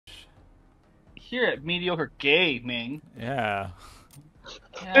here at Mediocre Gaming. Yeah.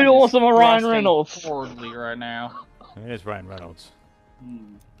 Yeah, Dude I'm wants some Ryan disgusting Reynolds. horribly right now. It is Ryan Reynolds.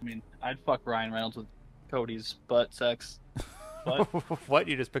 I mean, I'd fuck Ryan Reynolds with Cody's butt sex. But What?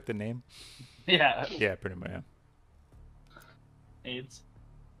 You just picked the name? yeah, Yeah, pretty much. Yeah. AIDS.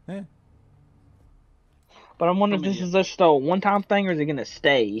 Yeah. But I'm wondering if this is just a one-time thing or is it gonna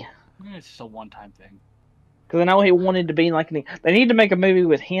stay? It's just a one-time thing. Because I know he wanted to be like they need to make a movie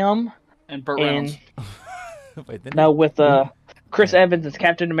with him And Burt Reynolds. Wait, didn't no with Chris Evans as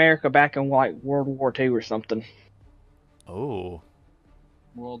Captain America back in like World War II or something. Oh.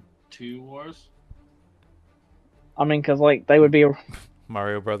 World 2 Wars. I mean, because like they would be.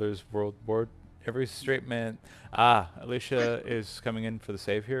 Mario Brothers World War. Every straight man. Alicia is coming in for the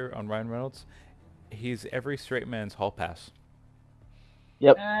save here on Ryan Reynolds. He's every straight man's hall pass.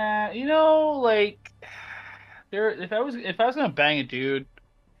 Yep. You know, like if I was gonna bang a dude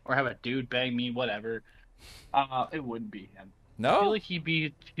or have a dude bang me, whatever, it wouldn't be him. I feel No? like he'd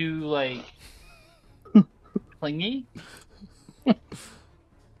be too like clingy.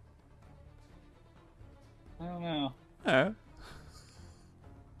 I don't know. Yeah.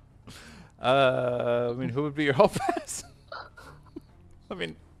 I mean, who would be your hall pass? I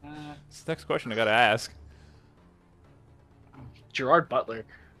mean, it's the next question I gotta ask. Gerard Butler.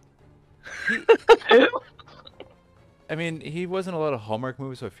 I mean, he wasn't a lot of Hallmark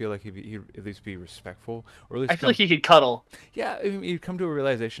movies, so I feel like he'd at least be respectful, or at least I feel like he could cuddle. Yeah, I mean, he'd come to a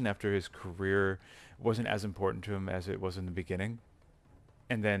realization after his career wasn't as important to him as it was in the beginning,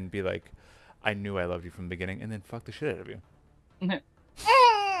 and then be like, "I knew I loved you from the beginning," and then fuck the shit out of you.